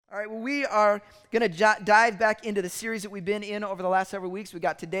All right, well, we are going to dive back into the series that we've been in over the last several weeks. We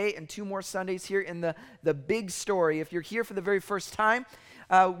got today and 2 more Sundays here in the big story. If you're here for the very first time,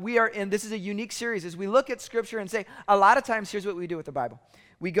 this is a unique series as we look at Scripture and say, a lot of times, here's what we do with the Bible.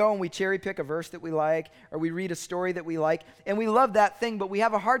 We go and we cherry pick a verse that we like, or we read a story that we like, and we love that thing, but we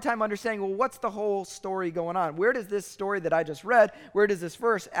have a hard time understanding, well, what's the whole story going on? Where does this story that I just read, where does this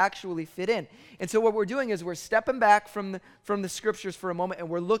verse actually fit in? And so what we're doing is we're stepping back from the Scriptures for a moment, and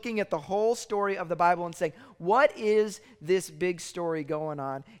we're looking at the whole story of the Bible and saying, what is this big story going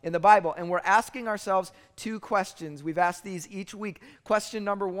on in the Bible? And we're asking ourselves 2 questions. We've asked these each week. Question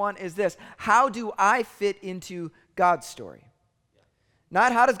number 1 is this: how do I fit into God's story?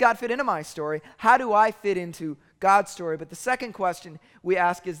 Not how does God fit into my story, how do I fit into God's story? But the second question we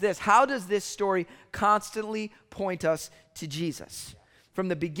ask is this: how does this story constantly point us to Jesus? From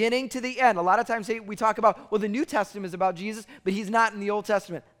the beginning to the end. A lot of times we talk about, well, the New Testament is about Jesus, but he's not in the Old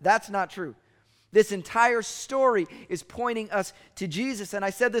Testament. That's not true. This entire story is pointing us to Jesus. And I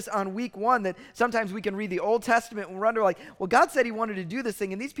said this on week 1, that sometimes we can read the Old Testament and wonder like, well, God said he wanted to do this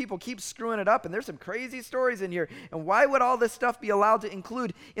thing, and these people keep screwing it up, and there's some crazy stories in here. And why would all this stuff be allowed to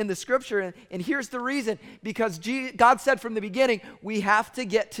include in the Scripture? And here's the reason: because God said from the beginning, we have to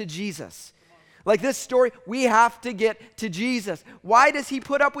get to Jesus. Like this story, we have to get to Jesus. Why does he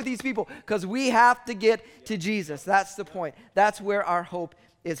put up with these people? Because we have to get to Jesus. That's the point. That's where our hope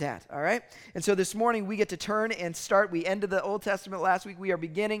is at, all right? And so this morning we get to turn and start. We ended the Old Testament last week. We are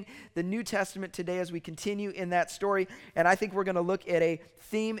beginning the New Testament today as we continue in that story. And I think we're going to look at a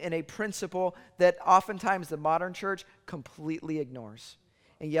theme and a principle that oftentimes the modern church completely ignores.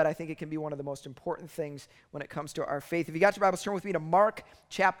 And yet I think it can be one of the most important things when it comes to our faith. If you got your Bibles, turn with me to Mark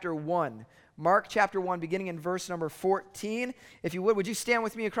chapter 1. Mark chapter 1, beginning in verse number 14. If you would you stand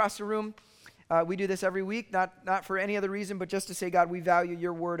with me across the room? We do this every week, not for any other reason, but just to say, God, we value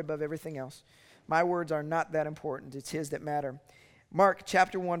your word above everything else. My words are not that important. It's his that matter. Mark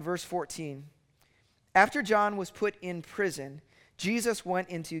chapter 1, verse 14. After John was put in prison, Jesus went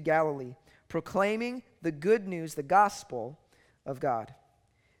into Galilee, proclaiming the good news, the gospel of God.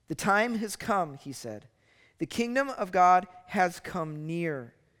 The time has come, he said. The kingdom of God has come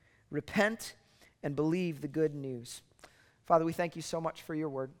near. Repent and believe the good news. Father, we thank you so much for your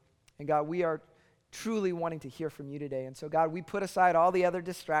word. And God, we are truly wanting to hear from you today. And so, God, we put aside all the other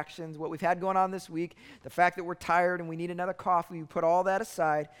distractions, what we've had going on this week, the fact that we're tired and we need another coffee. We put all that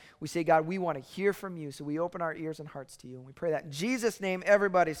aside. We say, God, we want to hear from you. So we open our ears and hearts to you. And we pray that in Jesus' name.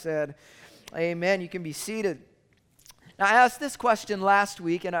 Everybody said, amen. You can be seated. Now, I asked this question last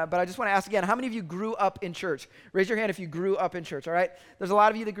week, but I just want to ask again, how many of you grew up in church? Raise your hand if you grew up in church, all right? There's a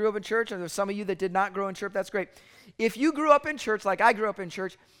lot of you that grew up in church, and there's some of you that did not grow in church. That's great. If you grew up in church like I grew up in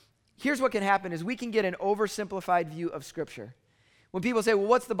church, here's what can happen is we can get an oversimplified view of Scripture. When people say, well,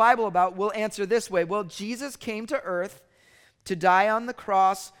 what's the Bible about? We'll answer this way. Well, Jesus came to earth to die on the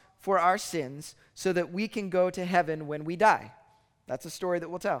cross for our sins so that we can go to heaven when we die. That's a story that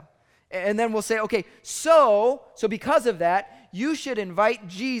we'll tell. And then we'll say, okay, so because of that, you should invite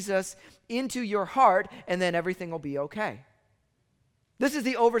Jesus into your heart, and then everything will be okay. This is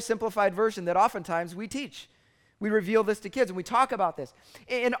the oversimplified version that oftentimes we teach. We reveal this to kids, and we talk about this.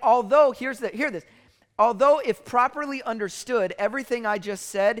 And although, hear this, although if properly understood, everything I just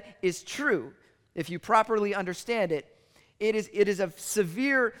said is true, if you properly understand it, it is a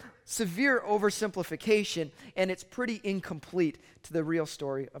severe oversimplification, and it's pretty incomplete to the real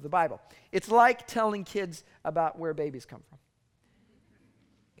story of the Bible. It's like telling kids about where babies come from.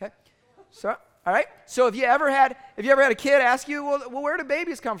 Okay? So, all right? So if you ever had a kid ask you, well, where do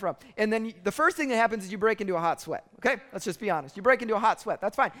babies come from? And then the first thing that happens is you break into a hot sweat. Okay? Let's just be honest. You break into a hot sweat.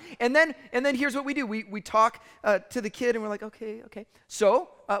 That's fine. And then here's what we do. We talk to the kid, and we're like, okay. So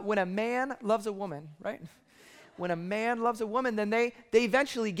when a man loves a woman, right? When a man loves a woman, then they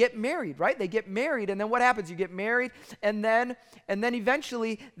eventually get married, right? They get married, and then what happens? You get married, and then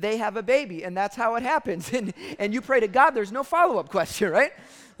eventually they have a baby, and that's how it happens. And you pray to God, there's no follow-up question, right?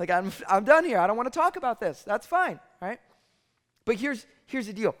 Like, I'm done here. I don't want to talk about this. That's fine, right? But here's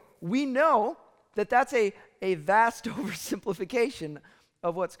the deal. We know that that's a vast oversimplification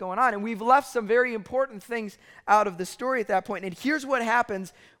of what's going on. And we've left some very important things out of the story at that point. And here's what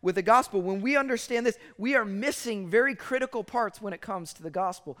happens with the gospel. When we understand this, we are missing very critical parts when it comes to the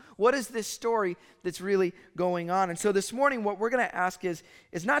gospel. What is this story that's really going on? And so this morning, what we're going to ask is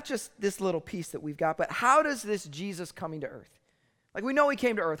not just this little piece that we've got, but how does this Jesus coming to earth? Like, we know he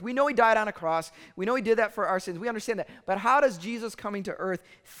came to earth. We know he died on a cross. We know he did that for our sins. We understand that. But how does Jesus coming to earth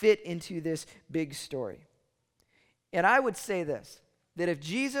fit into this big story? And I would say this, that if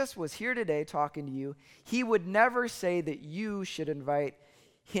Jesus was here today talking to you, he would never say that you should invite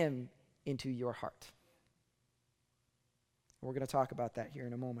him into your heart. We're going to talk about that here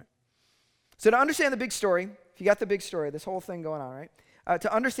in a moment. So to understand the big story, if you got the big story, this whole thing going on, right?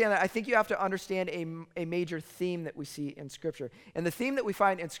 To understand that, I think you have to understand a major theme that we see in Scripture. And the theme that we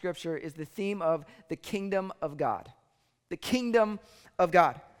find in Scripture is the theme of the kingdom of God. The kingdom of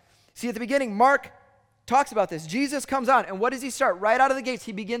God. See, at the beginning, Mark talks about this. Jesus comes on, and what does he start? Right out of the gates,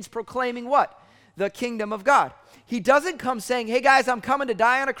 he begins proclaiming what? The kingdom of God. He doesn't come saying, hey guys, I'm coming to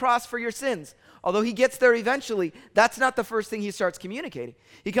die on a cross for your sins. Although he gets there eventually, that's not the first thing he starts communicating.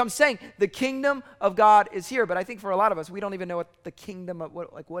 He comes saying, the kingdom of God is here. But I think for a lot of us, we don't even know what the kingdom of,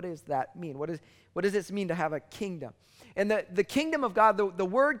 what does that mean? What does this mean to have a kingdom? And the kingdom of God, the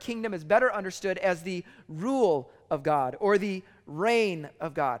word kingdom is better understood as the rule of God or the reign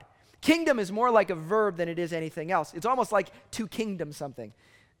of God. Kingdom is more like a verb than it is anything else. It's almost like to kingdom something.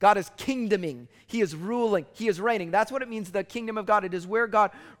 God is kingdoming. He is ruling. He is reigning. That's what it means, the kingdom of God. It is where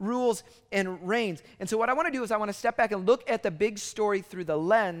God rules and reigns. And so what I want to do is I want to step back and look at the big story through the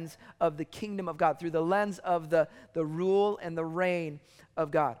lens of the kingdom of God, through the lens of the rule and the reign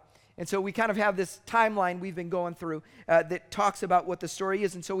of God. And so we kind of have this timeline we've been going through that talks about what the story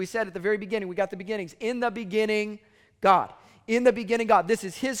is. And so we said at the very beginning, we got the beginnings. In the beginning, God. In the beginning, God. This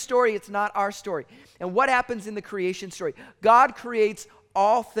is his story. It's not our story. And what happens in the creation story? God creates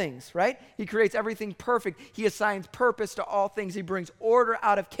all things, right? He creates everything perfect. He assigns purpose to all things. He brings order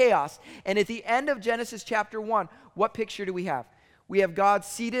out of chaos. And at the end of Genesis chapter 1, what picture do we have? We have God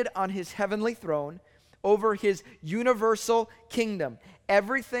seated on his heavenly throne over his universal kingdom.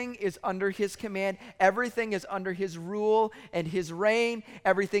 Everything is under his command. Everything is under his rule and his reign.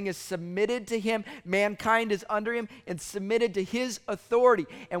 Everything is submitted to him. Mankind is under him and submitted to his authority.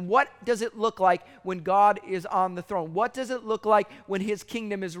 And what does it look like when God is on the throne? What does it look like when his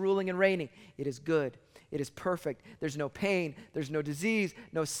kingdom is ruling and reigning? It is good. It is perfect. There's no pain. There's no disease,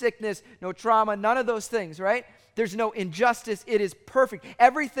 no sickness, no trauma, none of those things, right? There's no injustice. It is perfect.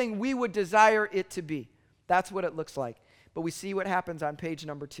 Everything we would desire it to be. That's what it looks like. But we see what happens on page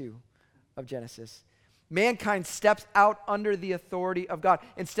number 2 of Genesis. Mankind steps out under the authority of God.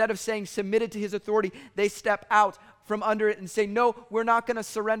 Instead of saying submitted to his authority, they step out from under it and say, no, we're not going to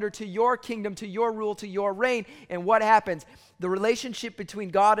surrender to your kingdom, to your rule, to your reign. And what happens? The relationship between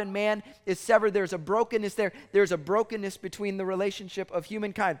God and man is severed. There's a brokenness there. There's a brokenness between the relationship of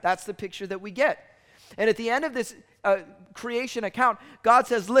humankind. That's the picture that we get. And at the end of this creation account, God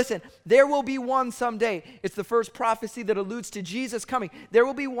says, listen, there will be one someday. It's the first prophecy that alludes to Jesus coming. There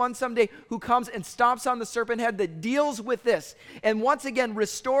will be one someday who comes and stomps on the serpent head that deals with this and once again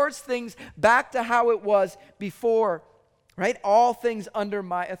restores things back to how it was before. Right? All things under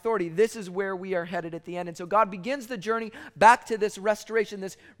my authority. This is where we are headed at the end. And so God begins the journey back to this restoration,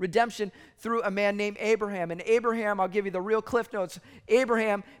 this redemption through a man named Abraham. And Abraham, I'll give you the real cliff notes.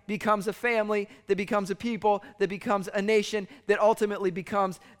 Abraham becomes a family that becomes a people that becomes a nation that ultimately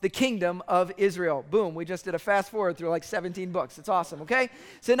becomes the kingdom of Israel. Boom. We just did a fast forward through like 17 books. It's awesome. Okay.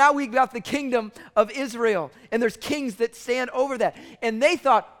 So now we've got the kingdom of Israel and there's kings that stand over that. And they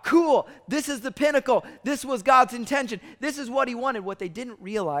thought, cool, this is the pinnacle. This was God's intention. This is what he wanted. What they didn't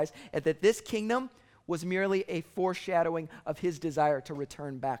realize is that this kingdom was merely a foreshadowing of his desire to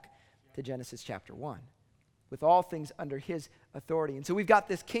return back to Genesis chapter 1 with all things under his authority. And so we've got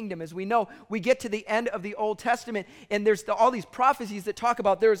this kingdom. As we know, we get to the end of the Old Testament and there's all these prophecies that talk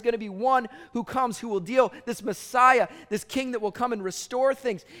about there is going to be one who comes who will deal, this Messiah, this king that will come and restore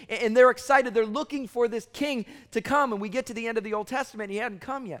things. And they're excited. They're looking for this king to come. And we get to the end of the Old Testament and he hadn't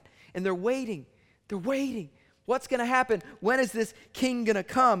come yet. And they're waiting. They're waiting. What's going to happen? When is this king going to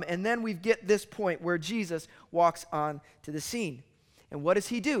come? And then we get this point where Jesus walks on to the scene. And what does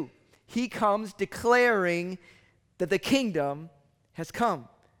he do? He comes declaring that the kingdom has come.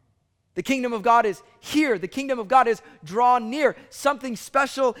 The kingdom of God is here. The kingdom of God is drawn near. Something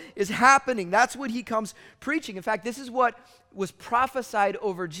special is happening. That's what he comes preaching. In fact, this is what was prophesied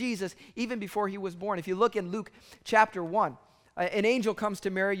over Jesus even before he was born. If you look in Luke chapter 1, an angel comes to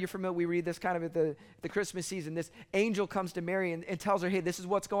Mary. You're familiar. We read this kind of at the Christmas season. This angel comes to Mary and tells her, hey, this is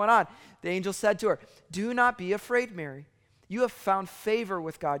what's going on. The angel said to her, do not be afraid, Mary. You have found favor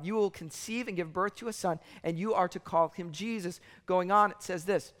with God. You will conceive and give birth to a son, and you are to call him Jesus. Going on, it says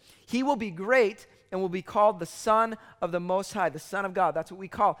this, he will be great and will be called the Son of the Most High, the Son of God. That's what we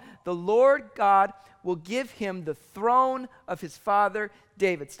call. The Lord God will give him the throne of his father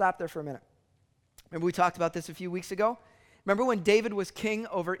David. Stop there for a minute. Remember we talked about this a few weeks ago? Remember when David was king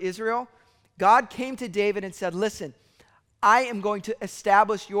over Israel? God came to David and said, listen, I am going to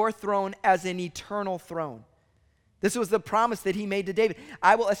establish your throne as an eternal throne. This was the promise that he made to David.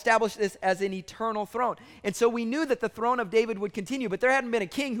 I will establish this as an eternal throne. And so we knew that the throne of David would continue, but there hadn't been a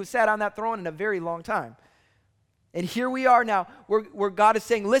king who sat on that throne in a very long time. And here we are now where God is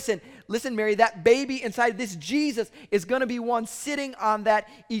saying, listen, Mary, that baby inside this Jesus is going to be one sitting on that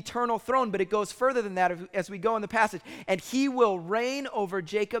eternal throne. But it goes further than that as we go in the passage. And he will reign over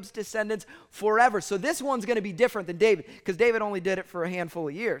Jacob's descendants forever. So this one's going to be different than David, because David only did it for a handful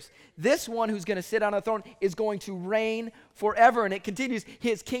of years. This one who's going to sit on a throne is going to reign forever. And it continues,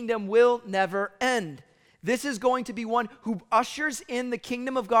 his kingdom will never end. This is going to be one who ushers in the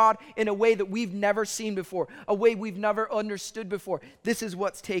kingdom of God in a way that we've never seen before, a way we've never understood before. This is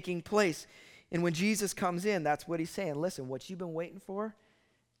what's taking place. And when Jesus comes in, that's what he's saying. Listen, what you've been waiting for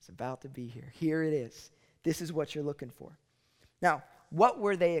is about to be here. Here it is. This is what you're looking for. Now, what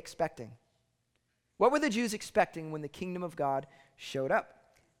were they expecting? What were the Jews expecting when the kingdom of God showed up?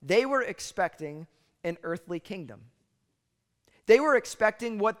 They were expecting an earthly kingdom. They were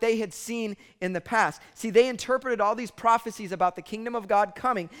expecting what they had seen in the past. See, they interpreted all these prophecies about the kingdom of God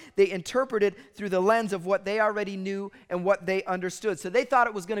coming. They interpreted through the lens of what they already knew and what they understood. So they thought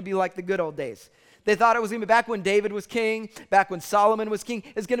it was going to be like the good old days. They thought it was going to be back when David was king, back when Solomon was king.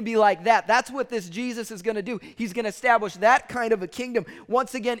 It's going to be like that. That's what this Jesus is going to do. He's going to establish that kind of a kingdom.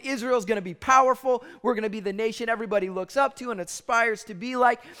 Once again, Israel's going to be powerful. We're going to be the nation everybody looks up to and aspires to be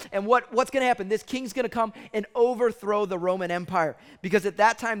like. And what's going to happen? This king's going to come and overthrow the Roman Empire. Because at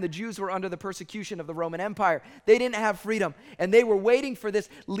that time, the Jews were under the persecution of the Roman Empire. They didn't have freedom. And they were waiting for this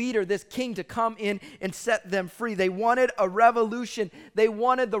leader, this king, to come in and set them free. They wanted a revolution. They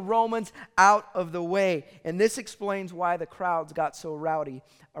wanted the Romans out of the way. And this explains why the crowds got so rowdy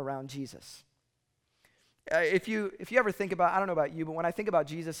around Jesus. If you ever think about, I don't know about you, but when I think about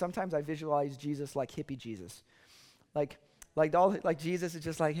Jesus, sometimes I visualize Jesus like hippie Jesus. Like Jesus is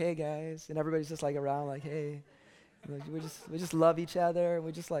just like, hey guys, and everybody's just like around like, hey. We just love each other.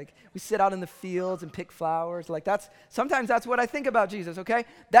 We sit out in the fields and pick flowers. Sometimes that's what I think about Jesus, okay?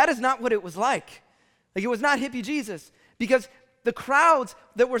 That is not what it was like. Like, it was not hippie Jesus, because the crowds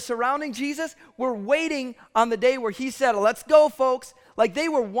that were surrounding Jesus were waiting on the day where he said, let's go, folks. Like, they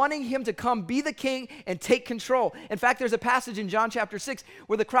were wanting him to come be the king and take control. In fact, there's a passage in John chapter 6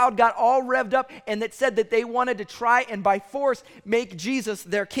 where the crowd got all revved up and that said that they wanted to try and by force make Jesus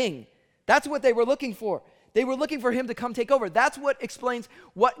their king. That's what they were looking for. They were looking for him to come take over. That's what explains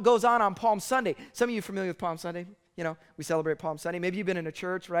what goes on Palm Sunday. Some of you are familiar with Palm Sunday? You know, we celebrate Palm Sunday. Maybe you've been in a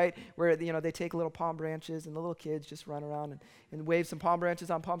church, right, where, they take little palm branches and the little kids just run around and wave some palm branches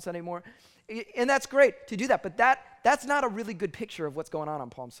on Palm Sunday morning. And that's great to do that, but that's not a really good picture of what's going on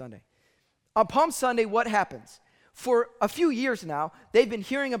Palm Sunday. On Palm Sunday, what happens? For a few years now, they've been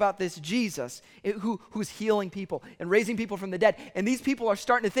hearing about this Jesus who's healing people and raising people from the dead. And these people are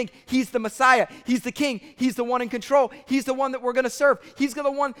starting to think he's the Messiah. He's the king. He's the one in control. He's the one that we're going to serve. He's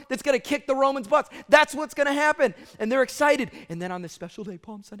the one that's going to kick the Romans' butts. That's what's going to happen. And they're excited. And then on this special day,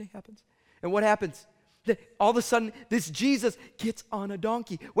 Palm Sunday happens. And what happens? All of a sudden, this Jesus gets on a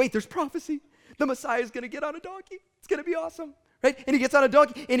donkey. Wait, there's prophecy. The Messiah is going to get on a donkey. It's going to be awesome. Right? And he gets on a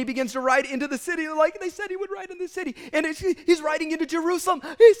donkey and he begins to ride into the city like they said he would ride in the city. And he's riding into Jerusalem.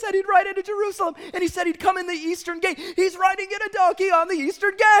 He said he'd ride into Jerusalem. And he said he'd come in the eastern gate. He's riding in a donkey on the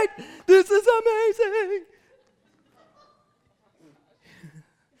eastern gate. This is amazing.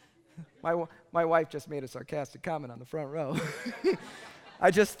 My wife just made a sarcastic comment on the front row. I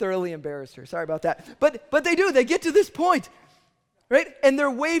just thoroughly embarrassed her. Sorry about that. But they do. They get to this point, right? And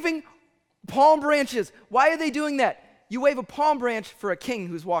they're waving palm branches. Why are they doing that? You wave a palm branch for a king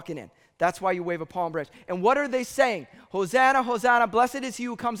who's walking in. That's why you wave a palm branch. And what are they saying? Hosanna, Hosanna, blessed is he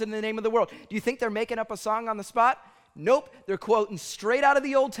who comes in the name of the world. Do you think they're making up a song on the spot? Nope. They're quoting straight out of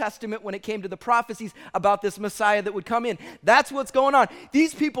the Old Testament when it came to the prophecies about this Messiah that would come in. That's what's going on.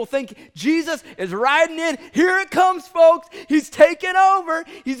 These people think Jesus is riding in. Here it comes, folks. He's taking over.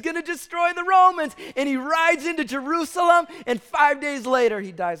 He's going to destroy the Romans. And he rides into Jerusalem, and 5 days later,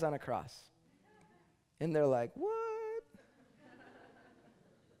 he dies on a cross. And they're like, what?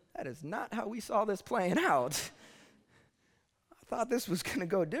 That is not how we saw this playing out. I thought this was going to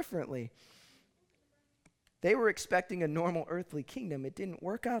go differently. They were expecting a normal earthly kingdom. It didn't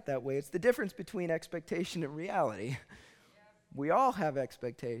work out that way. It's the difference between expectation and reality. We all have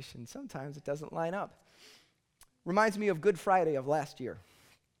expectations. Sometimes it doesn't line up. Reminds me of Good Friday of last year.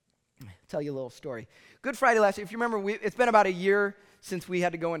 I'll tell you a little story. Good Friday last year, if you remember, it's been about a year since we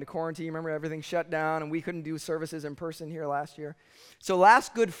had to go into quarantine. Remember, everything shut down and we couldn't do services in person here last year. So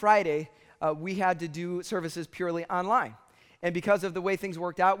last Good Friday, we had to do services purely online. And because of the way things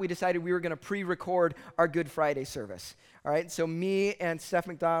worked out, we decided we were going to pre-record our Good Friday service. All right, so me and Steph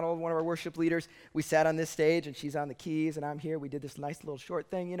McDonald, one of our worship leaders, we sat on this stage, and she's on the keys, and I'm here. We did this nice little short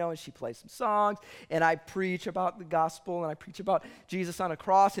thing, and she plays some songs, and I preach about the gospel, and I preach about Jesus on a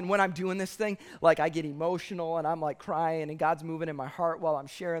cross. And when I'm doing this thing, like, I get emotional, and I'm like crying, and God's moving in my heart while I'm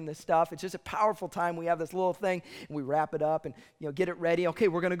sharing this stuff. It's just a powerful time. We have this little thing, and we wrap it up, and get it ready. Okay,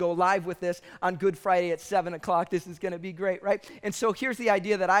 we're going to go live with this on Good Friday at 7 o'clock. This is going to be great, right? And so here's the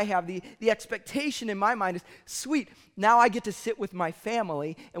idea that I have. The expectation in my mind is, sweet, now I get to sit with my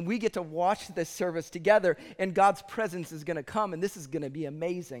family, and we get to watch this service together, and God's presence is going to come, and this is going to be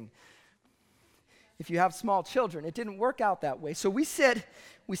amazing. If you have small children, it didn't work out that way. So we sit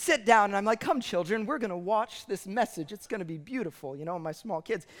down, and I'm like, come, children, we're going to watch this message. It's going to be beautiful, my small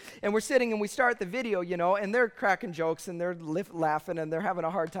kids. And we're sitting, and we start the video, and they're cracking jokes, and they're laughing, and they're having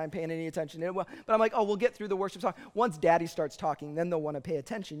a hard time paying any attention. But I'm like, we'll get through the worship song. Once Daddy starts talking, then they'll want to pay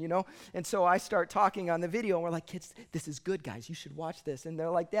attention, And so I start talking on the video, and we're like, kids, this is good, guys. You should watch this. And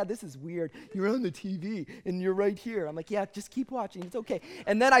they're like, Dad, this is weird. You're on the TV, and you're right here. I'm like, yeah, just keep watching. It's okay.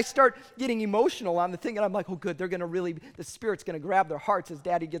 And then I start getting emotional on the thing, and I'm like, oh, good. They're going to really, the Spirit's going to grab their hearts as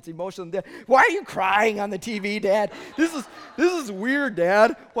Daddy gets emotional. Why are you crying on the TV, Dad? This is weird,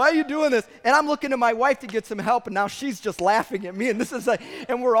 Dad. Why are you doing this? And I'm looking to my wife to get some help, and now she's just laughing at me. And this is like,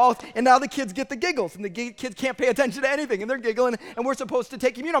 and now the kids get the giggles, and the kids can't pay attention to anything, and they're giggling, and we're supposed to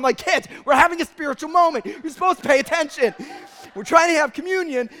take communion. I'm like, kids, we're having a spiritual moment. You're supposed to pay attention. We're trying to have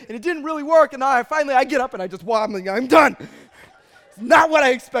communion, and it didn't really work. And now I get up, and I just wobbling. I'm done. It's not what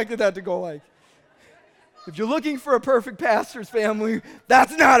I expected that to go like. If you're looking for a perfect pastor's family,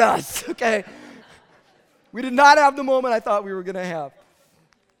 that's not us, okay? We did not have the moment I thought we were going to have.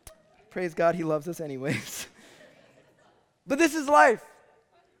 Praise God, he loves us anyways. But this is life.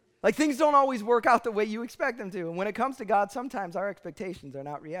 Like, things don't always work out the way you expect them to. And when it comes to God, sometimes our expectations are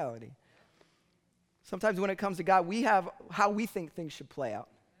not reality. Sometimes when it comes to God, we have how we think things should play out.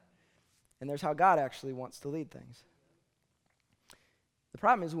 And there's how God actually wants to lead things. The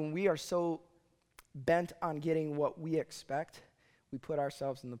problem is when we are so bent on getting what we expect, we put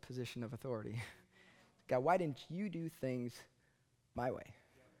ourselves in the position of authority. God, why didn't you do things my way?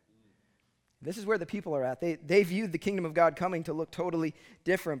 This is where the people are at. They viewed the kingdom of God coming to look totally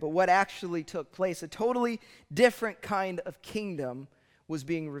different, but what actually took place, a totally different kind of kingdom was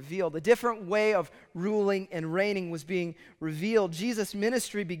being revealed. A different way of ruling and reigning was being revealed. Jesus'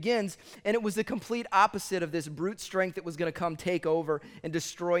 ministry begins, and it was the complete opposite of this brute strength that was going to come take over and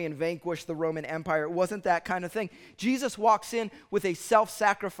destroy and vanquish the Roman Empire. It wasn't that kind of thing. Jesus walks in with a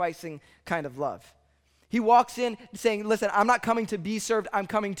self-sacrificing kind of love. He walks in saying, listen, I'm not coming to be served, I'm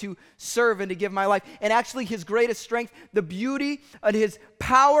coming to serve and to give my life. And actually his greatest strength, the beauty and his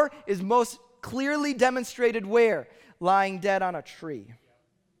power is most clearly demonstrated where? Lying dead on a tree.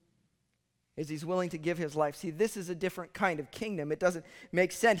 Is he's willing to give his life. See, this is a different kind of kingdom. It doesn't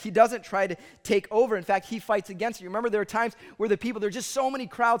make sense. He doesn't try to take over. In fact, he fights against it. You remember there are times where there's just so many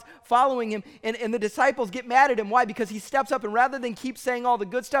crowds following him, and the disciples get mad at him. Why? Because he steps up, and rather than keep saying all the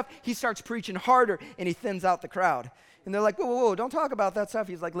good stuff, he starts preaching harder, and he thins out the crowd. And they're like, whoa, don't talk about that stuff.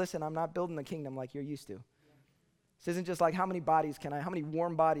 He's like, listen, I'm not building the kingdom like you're used to. This isn't just like how many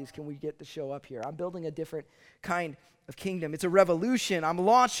warm bodies can we get to show up here? I'm building a different kind of kingdom. It's a revolution. I'm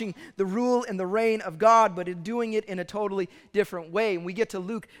launching the rule and the reign of God, but doing it in a totally different way. And we get to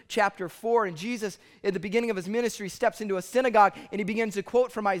Luke chapter 4, and Jesus, at the beginning of his ministry, steps into a synagogue, and he begins to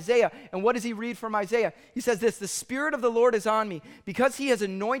quote from Isaiah. And what does he read from Isaiah? He says this, "The Spirit of the Lord is on me, because he has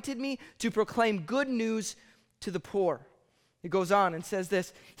anointed me to proclaim good news to the poor." It goes on and says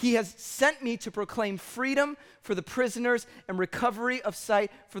this, "He has sent me to proclaim freedom for the prisoners and recovery of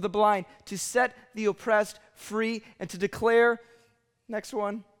sight for the blind, to set the oppressed free and to declare," next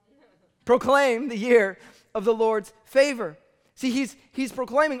one, "proclaim the year of the Lord's favor." See, he's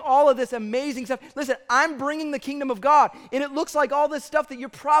proclaiming all of this amazing stuff. Listen, I'm bringing the kingdom of God, and it looks like all this stuff that you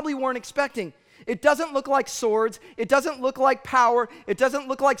probably weren't expecting. It doesn't look like swords. It doesn't look like power. It doesn't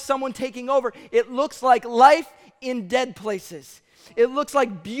look like someone taking over. It looks like life in dead places. It looks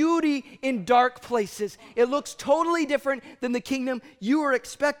like beauty in dark places. It looks totally different than the kingdom you were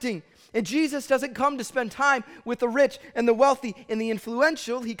expecting. And Jesus doesn't come to spend time with the rich and the wealthy and the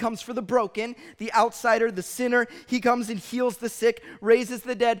influential. He comes for the broken, the outsider, the sinner. He comes and heals the sick, raises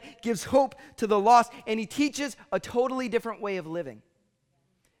the dead, gives hope to the lost, and he teaches a totally different way of living.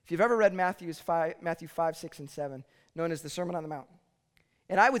 If you've ever read Matthew 5, 6, and 7, known as the Sermon on the Mount,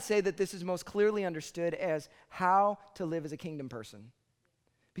 and I would say that this is most clearly understood as how to live as a kingdom person,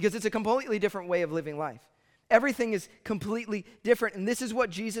 because it's a completely different way of living life. Everything is completely different. And this is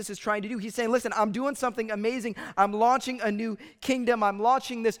what Jesus is trying to do. He's saying, listen, I'm doing something amazing. I'm launching a new kingdom. I'm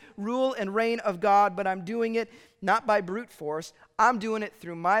launching this rule and reign of God, but I'm doing it not by brute force. I'm doing it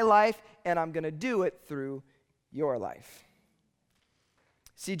through my life, and I'm going to do it through your life.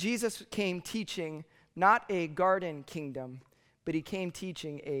 See, Jesus came teaching not a garden kingdom, but he came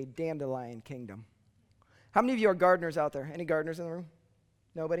teaching a dandelion kingdom. How many of you are gardeners out there? Any gardeners in the room?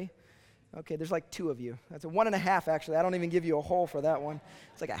 Nobody? Okay, there's like 2 of you. That's a 1.5, actually. I don't even give you a hole for that one.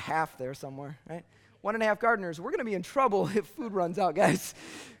 It's like a half there somewhere, right? 1.5 gardeners. We're going to be in trouble if food runs out, guys.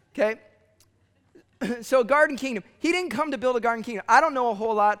 Okay? So garden kingdom. He didn't come to build a garden kingdom. I don't know a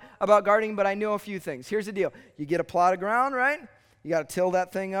whole lot about gardening, but I know a few things. Here's the deal. You get a plot of ground, right? You got to till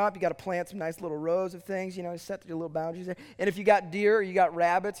that thing up. You got to plant some nice little rows of things, set your little boundaries there. And if you got deer or you got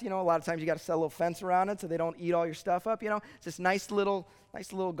rabbits, a lot of times you got to set a little fence around it so they don't eat all your stuff up, It's this nice little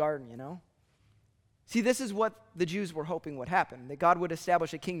garden, See, this is what the Jews were hoping would happen, that God would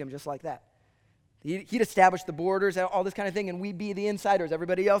establish a kingdom just like that. He'd establish the borders, all this kind of thing, and we'd be the insiders.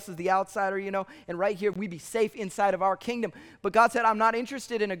 Everybody else is the outsider, and right here we'd be safe inside of our kingdom. But God said, I'm not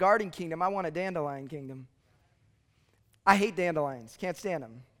interested in a garden kingdom. I want a dandelion kingdom. I hate dandelions. Can't stand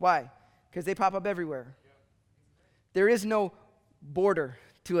them. Why? Because they pop up everywhere. There is no border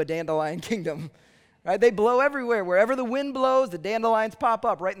to a dandelion kingdom. Right? They blow everywhere. Wherever the wind blows, the dandelions pop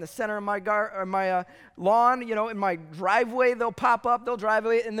up. Right in the center of my lawn, in my driveway, they'll pop up. They'll drive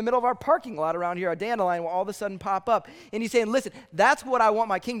away. In the middle of our parking lot around here, a dandelion will all of a sudden pop up. And he's saying, listen, that's what I want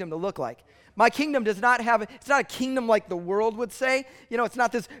my kingdom to look like. My kingdom does not have, it's not a kingdom like the world would say. It's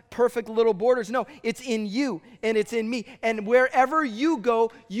not this perfect little borders. No, it's in you and it's in me. And wherever you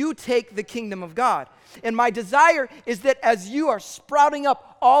go, you take the kingdom of God. And my desire is that as you are sprouting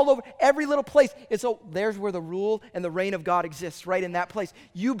up all over every little place, there's where the rule and the reign of God exists, right in that place.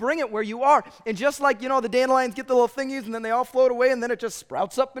 You bring it where you are. And just like, the dandelions get the little thingies and then they all float away and then it just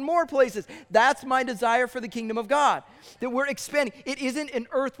sprouts up in more places. That's my desire for the kingdom of God, that we're expanding. It isn't an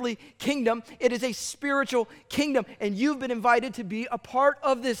earthly kingdom. It is a spiritual kingdom. And you've been invited to be a part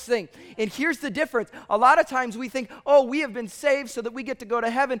of this thing. And here's the difference. A lot of times we think, we have been saved so that we get to go to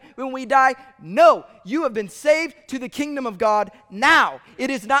heaven when we die. No. You have been saved to the kingdom of God now.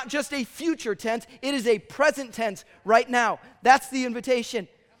 It is not just a future tense. It is a present tense right now. That's the invitation.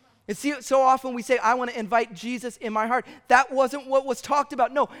 And see, so often we say, I want to invite Jesus in my heart. That wasn't what was talked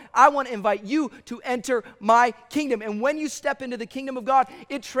about. No, I want to invite you to enter my kingdom. And when you step into the kingdom of God,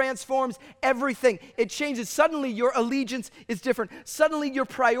 it transforms everything. It changes. Suddenly your allegiance is different. Suddenly your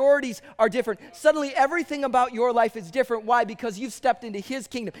priorities are different. Suddenly everything about your life is different. Why? Because you've stepped into his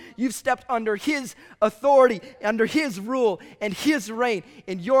kingdom. You've stepped under his authority, under his rule and his reign.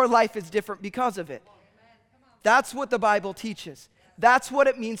 And your life is different because of it. That's what the Bible teaches. That's what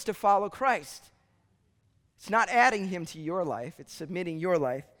it means to follow Christ. It's not adding him to your life. It's submitting your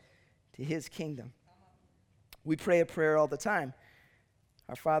life to his kingdom. We pray a prayer all the time.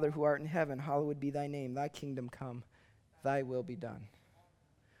 Our Father who art in heaven, hallowed be thy name. Thy kingdom come. Thy will be done.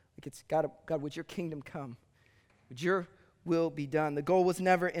 Like it's God, would your kingdom come? Would your will be done? The goal was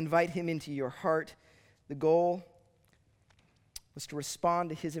never invite him into your heart. The goal was to respond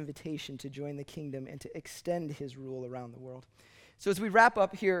to his invitation to join the kingdom and to extend his rule around the world. So as we wrap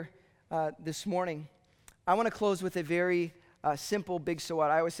up here this morning, I want to close with a very simple big so what.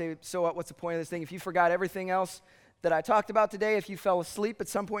 I always say, so what, what's the point of this thing? If you forgot everything else that I talked about today, if you fell asleep at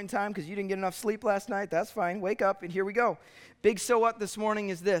some point in time because you didn't get enough sleep last night, that's fine. Wake up and here we go. Big so what this morning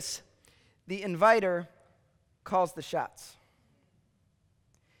is this. The inviter calls the shots.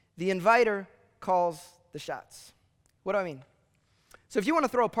 The inviter calls the shots. What do I mean? So if you want to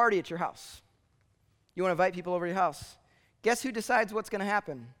throw a party at your house, you want to invite people over to your house, guess who decides what's going to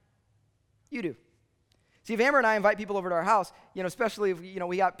happen? You do. See, if Amber and I invite people over to our house, especially if,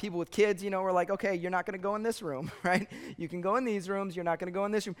 we got people with kids, we're like, okay, you're not going to go in this room, right? You can go in these rooms. You're not going to go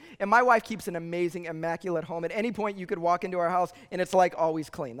in this room. And my wife keeps an amazing, immaculate home. At any point, you could walk into our house, and it's like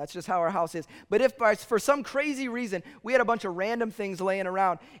always clean. That's just how our house is. But if for some crazy reason, we had a bunch of random things laying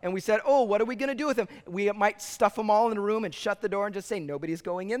around, and we said, what are we going to do with them? We might stuff them all in a room and shut the door and just say, nobody's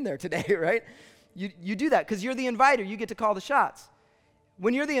going in there today, right? You do that because you're the inviter. You get to call the shots.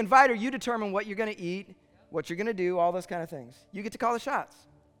 When you're the inviter, you determine what you're going to eat, what you're going to do, all those kind of things. You get to call the shots.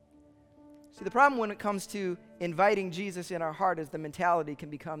 See, the problem when it comes to inviting Jesus in our heart is the mentality can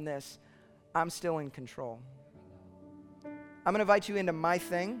become this: I'm still in control. I'm going to invite you into my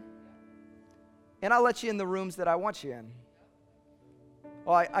thing, and I'll let you in the rooms that I want you in.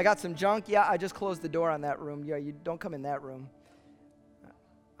 Well, I got some junk. Yeah, I just closed the door on that room. Yeah, you don't come in that room.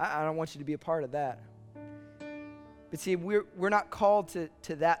 I don't want you to be a part of that. But see, we're not called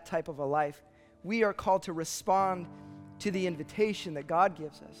to that type of a life. we are called to respond to the invitation that God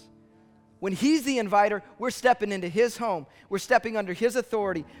gives us. When he's the inviter, we're stepping into his home. We're stepping under his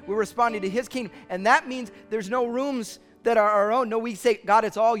authority. We're responding to his kingdom. And that means there's no rooms that are our own. No, we say, God,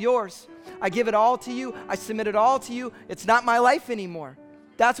 it's all yours. I give it all to you. I submit it all to you. It's not my life anymore.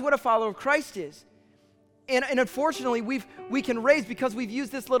 That's what a follower of Christ is. And unfortunately, we can raise, because we've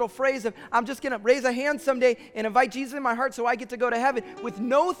used this little phrase of, I'm just going to raise a hand someday and invite Jesus in my heart so I get to go to heaven, with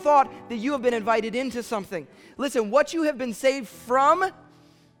no thought that you have been invited into something. Listen, what you have been saved from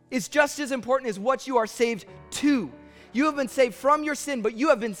is just as important as what you are saved to. You have been saved from your sin, but you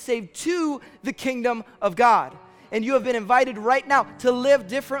have been saved to the kingdom of God. And you have been invited right now to live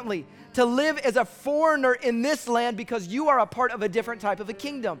differently, to live as a foreigner in this land, because you are a part of a different type of a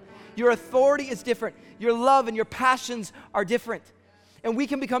kingdom. Your authority is different. Your love and your passions are different. And we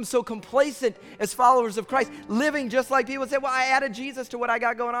can become so complacent as followers of Christ, living just like people say, well, I added Jesus to what I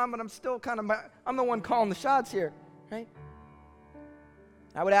got going on, but I'm still I'm the one calling the shots here, right?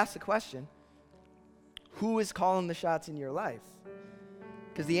 I would ask the question, who is calling the shots in your life?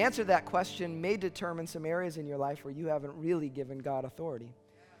 Because the answer to that question may determine some areas in your life where you haven't really given God authority,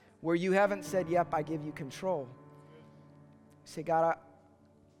 where you haven't said, yep, I give you control. You say, God, I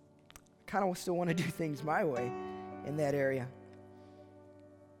kind of still want to do things my way in that area.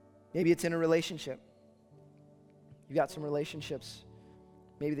 Maybe it's in a relationship. You've got some relationships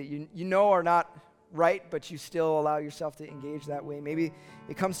maybe that you know are not right, but you still allow yourself to engage that way. Maybe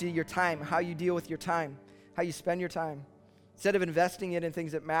it comes to your time, how you deal with your time, how you spend your time. Instead of investing it in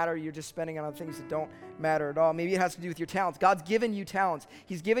things that matter, you're just spending it on things that don't matter at all. Maybe it has to do with your talents. God's given you talents.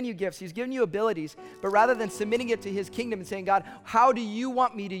 He's given you gifts. He's given you abilities. But rather than submitting it to his kingdom and saying, God, how do you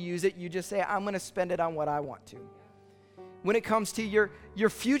want me to use it? You just say, I'm going to spend it on what I want to. When it comes to your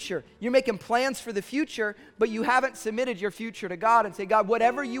future, you're making plans for the future, but you haven't submitted your future to God and say, God,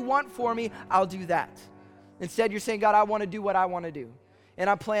 whatever you want for me, I'll do that. Instead, you're saying, God, I want to do what I want to do. And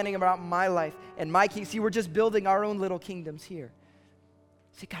I'm planning about my life and my king. See, we're just building our own little kingdoms here.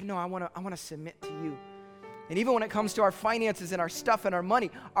 Say, God, no, I want to submit to you. And even when it comes to our finances and our stuff and our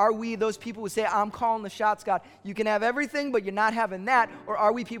money, are we those people who say, I'm calling the shots, God, you can have everything, but you're not having that? Or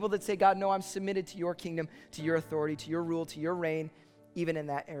are we people that say, God, no, I'm submitted to your kingdom, to your authority, to your rule, to your reign, even in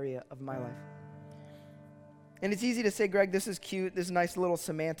that area of my life? And it's easy to say, Greg, this is cute, this nice little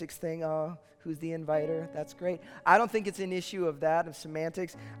semantics thing. Oh, who's the inviter? That's great. I don't think it's an issue of that, of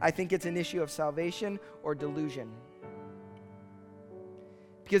semantics. I think it's an issue of salvation or delusion.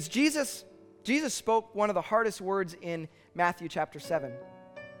 Because Jesus spoke one of the hardest words in Matthew chapter 7.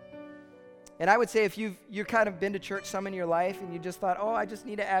 And I would say if you've kind of been to church some in your life and you just thought, oh, I just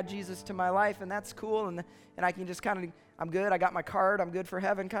need to add Jesus to my life and that's cool and I can just kind of, I'm good, I got my card, I'm good for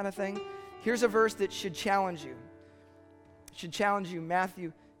heaven kind of thing. Here's a verse that should challenge you. It should challenge you.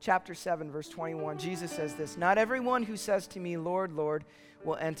 Matthew chapter 7, verse 21. Jesus says this, not everyone who says to me, Lord, Lord,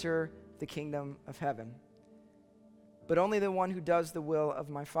 will enter the kingdom of heaven, but only the one who does the will of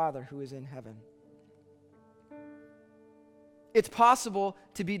my Father who is in heaven. It's possible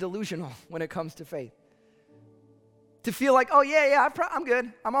to be delusional when it comes to faith. To feel like, oh, yeah, I'm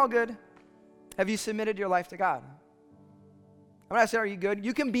good. I'm all good. Have you submitted your life to God? I'm not saying, are you good?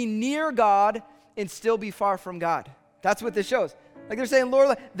 You can be near God and still be far from God. That's what this shows. Like they're saying,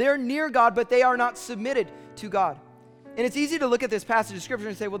 Lord, they're near God, but they are not submitted to God. And it's easy to look at this passage of Scripture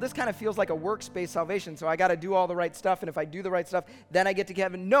and say, well, this kind of feels like a works-based salvation, so I got to do all the right stuff, and if I do the right stuff, then I get to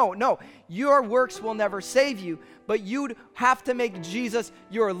heaven. No. Your works will never save you, but you'd have to make Jesus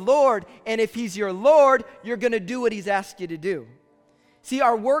your Lord, and if he's your Lord, you're going to do what he's asked you to do. See,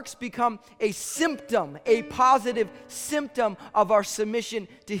 our works become a symptom, a positive symptom of our submission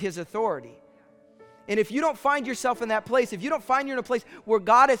to his authority. And if you don't find yourself in that place, if you don't find you're in a place where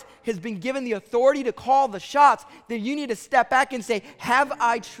God has been given the authority to call the shots, then you need to step back and say, have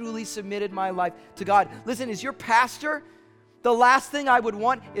I truly submitted my life to God? Listen, as your pastor, the last thing I would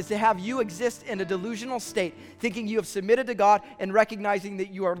want is to have you exist in a delusional state, thinking you have submitted to God and recognizing that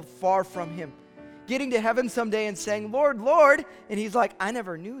you are far from him. Getting to heaven someday and saying, Lord, Lord, and he's like, I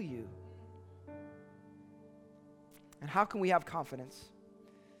never knew you. And how can we have confidence?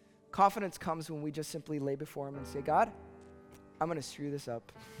 Confidence comes when we just simply lay before him and say, God, I'm going to screw this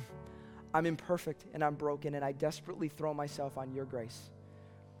up. I'm imperfect and I'm broken and I desperately throw myself on your grace.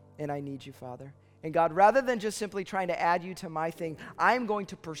 And I need you, Father. And God, rather than just simply trying to add you to my thing, I'm going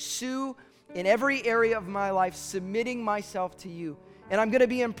to pursue in every area of my life, submitting myself to you. And I'm going to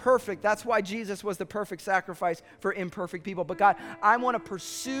be imperfect. That's why Jesus was the perfect sacrifice for imperfect people. But God, I want to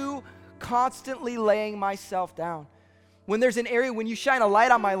pursue constantly laying myself down. When there's an area, when you shine a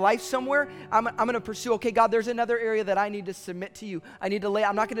light on my life somewhere, I'm going to pursue, okay, God, there's another area that I need to submit to you. I need to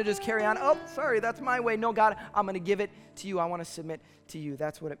I'm not going to just carry on, oh, sorry, that's my way. No, God, I'm going to give it to you. I want to submit to you.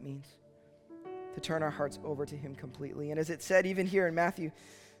 That's what it means, to turn our hearts over to him completely. And as it said even here in Matthew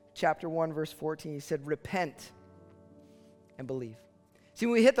chapter 1, verse 14, he said, repent and believe. See,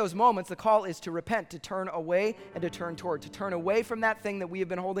 when we hit those moments, the call is to repent, to turn away and to turn toward, to turn away from that thing that we have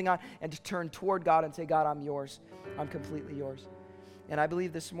been holding on and to turn toward God and say, God, I'm yours. I'm completely yours. And I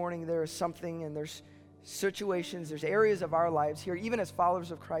believe this morning there is something, and there's situations, there's areas of our lives here, even as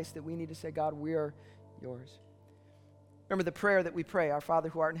followers of Christ, that we need to say, God, we are yours. Remember the prayer that we pray, our Father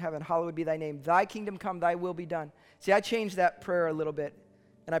who art in heaven, hallowed be thy name. Thy kingdom come, thy will be done. See, I changed that prayer a little bit,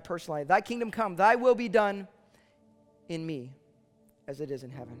 and I personalized, thy kingdom come, thy will be done in me as it is in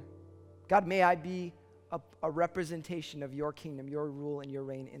heaven. God, may I be a representation of your kingdom, your rule, and your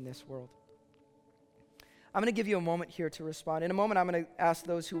reign in this world. I'm going to give you a moment here to respond. In a moment, I'm going to ask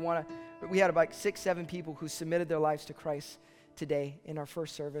those who want to. We had about 6-7 people who submitted their lives to Christ today in our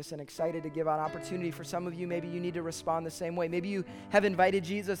first service, and excited to give an opportunity for some of you. Maybe you need to respond the same way. Maybe you have invited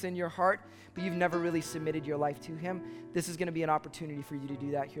Jesus in your heart, but you've never really submitted your life to him. This is going to be an opportunity for you to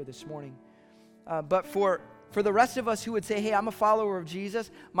do that here this morning. But for the rest of us who would say, hey, I'm a follower of Jesus,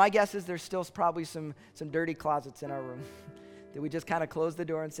 my guess is there's still probably some dirty closets in our room that we just kind of close the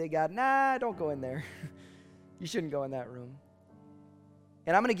door and say, God, nah, don't go in there. You shouldn't go in that room.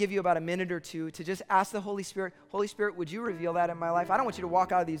 And I'm going to give you about a minute or two to just ask the Holy Spirit, would you reveal that in my life? I don't want you to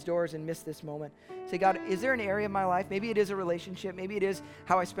walk out of these doors and miss this moment. Say, God, is there an area of my life? Maybe it is a relationship. Maybe it is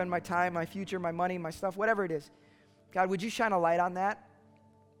how I spend my time, my future, my money, my stuff, whatever it is. God, would you shine a light on that?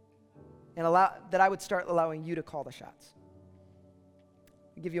 And allow that I would start allowing you to call the shots.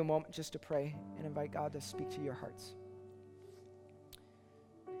 I'll give you a moment just to pray and invite God to speak to your hearts.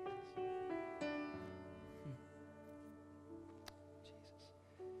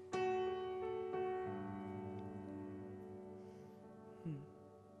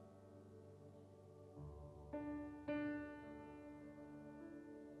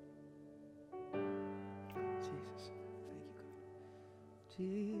 Jesus. Thank you, God.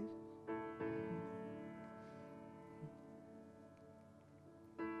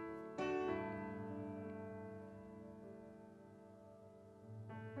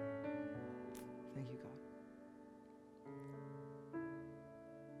 Jesus. Thank you, God.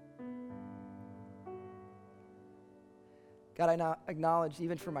 God, I now acknowledge,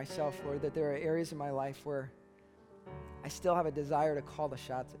 even for myself, Lord, that there are areas in my life where I still have a desire to call the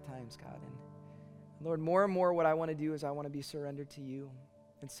shots at times, God. And Lord, more and more what I want to do is I want to be surrendered to you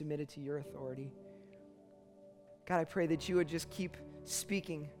and submitted to your authority. God, I pray that you would just keep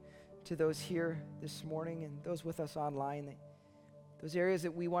speaking to those here this morning and those with us online, that those areas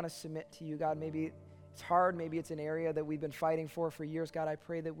that we want to submit to you, God. Maybe it's hard, maybe it's an area that we've been fighting for years. God, I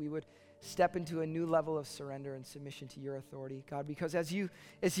pray that we would step into a new level of surrender and submission to your authority, God, because as you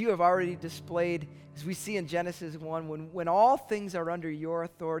have already displayed, as we see in Genesis 1, when all things are under your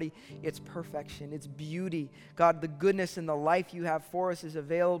authority, it's perfection, it's beauty. God, the goodness and the life you have for us is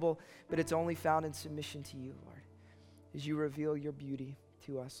available, but it's only found in submission to you, Lord, as you reveal your beauty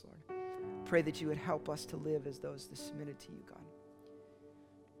to us, Lord. Pray that you would help us to live as those that submitted to you, God.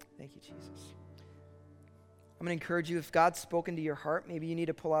 Thank you, Jesus. I'm going to encourage you, if God's spoken to your heart, maybe you need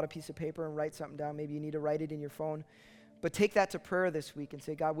to pull out a piece of paper and write something down. Maybe you need to write it in your phone. But take that to prayer this week and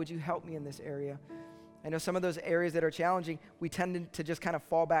say, God, would you help me in this area? I know some of those areas that are challenging, we tend to just kind of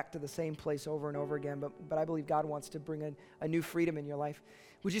fall back to the same place over and over again. But I believe God wants to bring a new freedom in your life.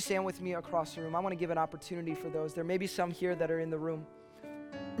 Would you stand with me across the room? I want to give an opportunity for those. There may be some here that are in the room.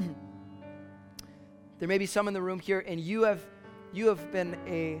 There may be some in the room here, and you have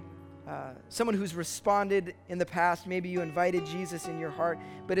been someone who's responded in the past. Maybe you invited Jesus in your heart.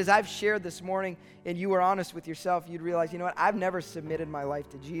 But as I've shared this morning and you were honest with yourself, you'd realize, you know what? I've never submitted my life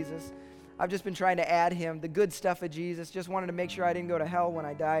to Jesus. I've just been trying to add him, the good stuff of Jesus, just wanted to make sure I didn't go to hell when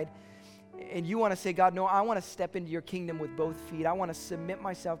I died. And you want to say, God, no, I want to step into your kingdom with both feet. I want to submit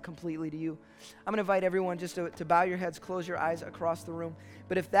myself completely to you. I'm going to invite everyone just to bow your heads, close your eyes across the room.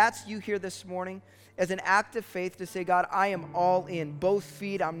 But if that's you here this morning, as an act of faith to say, God, I am all in, both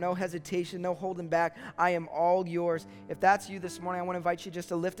feet, I'm no hesitation, no holding back, I am all yours. If that's you this morning, I want to invite you just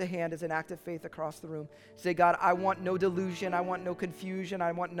to lift a hand as an act of faith across the room. Say, God, I want no delusion, I want no confusion,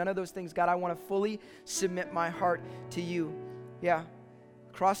 I want none of those things. God, I want to fully submit my heart to you. Yeah,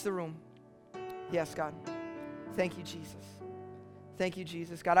 across the room. Yes, God. Thank you, Jesus. Thank you,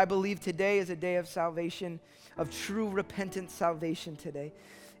 Jesus. God, I believe today is a day of salvation, of true repentant salvation today.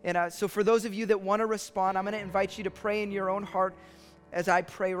 And so for those of you that want to respond, I'm going to invite you to pray in your own heart as I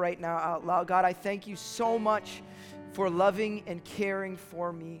pray right now out loud. God, I thank you so much for loving and caring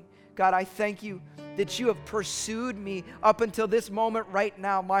for me. God, I thank you that you have pursued me up until this moment right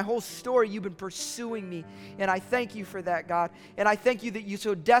now. My whole story, you've been pursuing me. And I thank you for that, God. And I thank you that you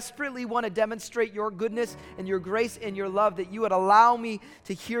so desperately want to demonstrate your goodness and your grace and your love, that you would allow me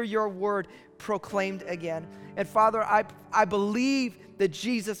to hear your word proclaimed again. And Father, I believe that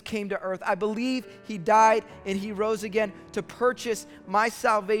Jesus came to earth. I believe he died and he rose again to purchase my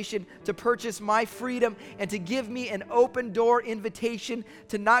salvation, to purchase my freedom, and to give me an open door invitation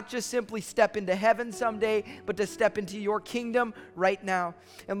to not just simply step into heaven someday, but to step into your kingdom right now.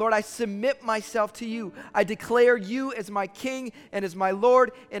 And Lord, I submit myself to you. I declare you as my King and as my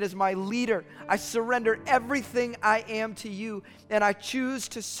Lord and as my leader. I surrender everything I am to you, and I choose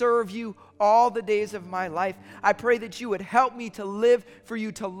to serve you all the days of my life. I pray that you would help me to live for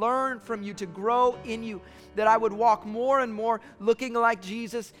you, to learn from you, to grow in you, that I would walk more and more looking like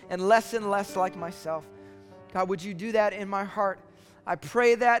Jesus and less like myself. God, would you do that in my heart? I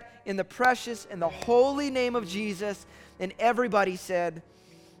pray that in the precious and the holy name of Jesus. And everybody said,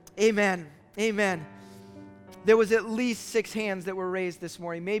 amen, amen. There was at least 6 hands that were raised this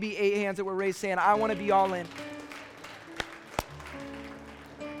morning, maybe 8 hands that were raised saying, I want to be all in.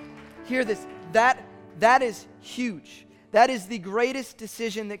 Hear this, that is huge. That is the greatest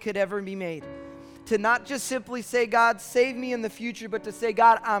decision that could ever be made. To not just simply say, God, save me in the future, but to say,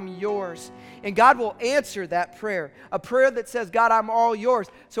 God, I'm yours. And God will answer that prayer, a prayer that says, God, I'm all yours.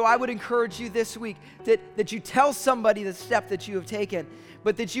 So I would encourage you this week that you tell somebody the step that you have taken,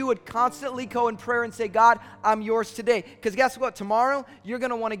 but that you would constantly go in prayer and say, God, I'm yours today. Because guess what? Tomorrow, you're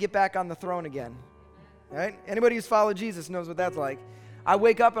going to want to get back on the throne again. Right? Anybody who's followed Jesus knows what that's like. I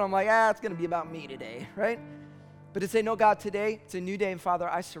wake up and I'm like, it's going to be about me today, right? But to say, no, God, today, it's a new day, and Father,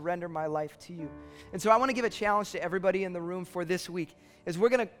 I surrender my life to you. And so I want to give a challenge to everybody in the room for this week, is we're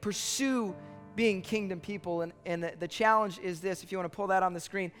going to pursue being kingdom people, and the challenge is this, if you want to pull that on the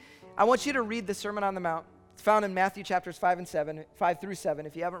screen. I want you to read the Sermon on the Mount. It's found in Matthew chapters 5 through 7,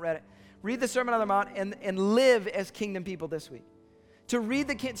 if you haven't read it. Read the Sermon on the Mount and live as kingdom people this week. To read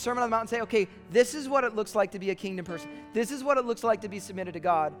the Sermon on the Mount and say, okay, this is what it looks like to be a kingdom person. This is what it looks like to be submitted to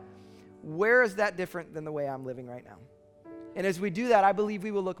God. Where is that different than the way I'm living right now? And as we do that, I believe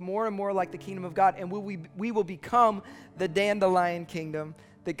we will look more and more like the kingdom of God, and we will become the dandelion kingdom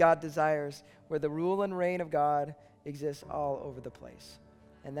that God desires, where the rule and reign of God exists all over the place.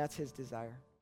 And that's his desire.